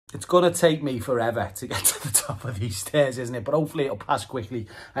It's going to take me forever to get to the top of these stairs, isn't it? But hopefully it'll pass quickly.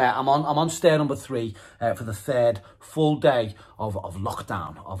 I'm on stair number 3 for the 3rd full day of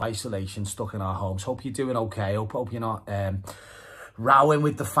lockdown, of isolation, stuck in our homes. Hope you're doing okay. Hope you're not rowing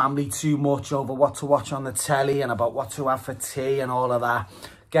with the family too much over what to watch on the telly and about what to have for tea and all of that.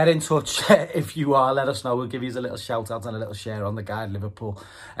 Get in touch if you are. Let us know. We'll give you a little shout out and a little share on the Guide Liverpool.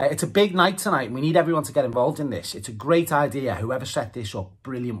 It's a big night tonight. We need everyone to get involved in this. It's a great idea. Whoever set this up,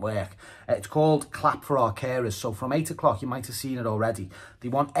 brilliant work. It's called Clap for Our Carers. So from 8 o'clock, you might have seen it already. They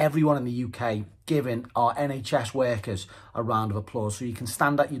want everyone in the UK giving our NHS workers a round of applause. So you can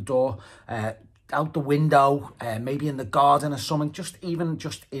stand at your door, out the window, maybe in the garden or something, just in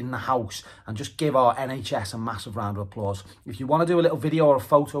the house, and just give our NHS a massive round of applause. If you want to do a little video or a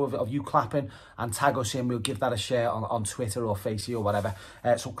photo of you clapping and tag us in, we'll give that a share on Twitter or Facey or whatever.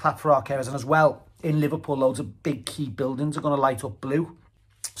 So Clap for Our Carers. And as well, in Liverpool, loads of big key buildings are going to light up blue.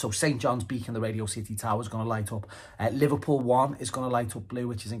 So St John's Beacon, the Radio City Tower, is going to light up. Liverpool 1 is going to light up blue,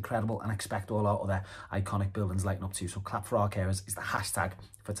 which is incredible. And expect all our other iconic buildings lighting up too. So Clap for Our Carers is the hashtag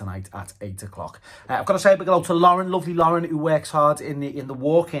for tonight at 8 o'clock. I've got to say a big hello to Lauren, lovely Lauren, who works hard in the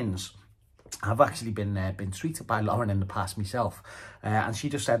walk-ins. I've actually been treated by Lauren in the past myself, and she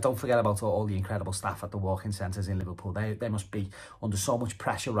just said, don't forget about all the incredible staff at the walk-in centres in Liverpool. They must be under so much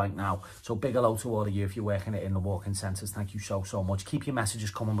pressure right now. So big hello to all of you if you're working it in the walk-in centres. Thank you so much. Keep your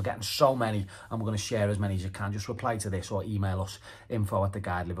messages coming. We're getting so many, and we're going to share as many as you can. Just reply to this or email us,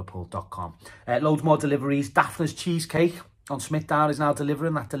 info@theguideliverpool.com. Loads more deliveries. Daphne's Cheesecake on Smithdown is now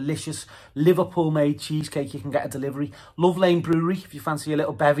delivering that delicious Liverpool-made cheesecake. You can get a delivery. Love Lane Brewery, if you fancy a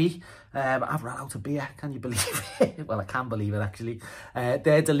little bevy. I've run out of beer, can you believe it? Well, I can believe it, actually.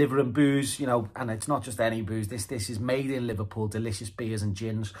 They're delivering booze, you know, and it's not just any booze. This is made in Liverpool, delicious beers and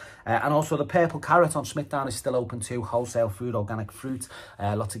gins. And also the Purple Carrot on Smithdown is still open too. Wholesale food, organic fruit,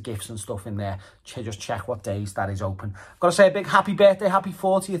 lots of gifts and stuff in there. Just check what days that is open. I've got to say a big happy birthday, happy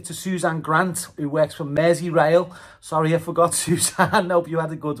 40th to Suzanne Grant, who works for Merseyrail. Sorry I forgot, Suzanne. Hope you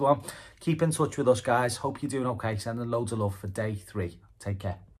had a good one. Keep in touch with us, guys. Hope you're doing okay. Sending loads of love for day 3. Take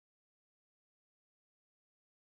care.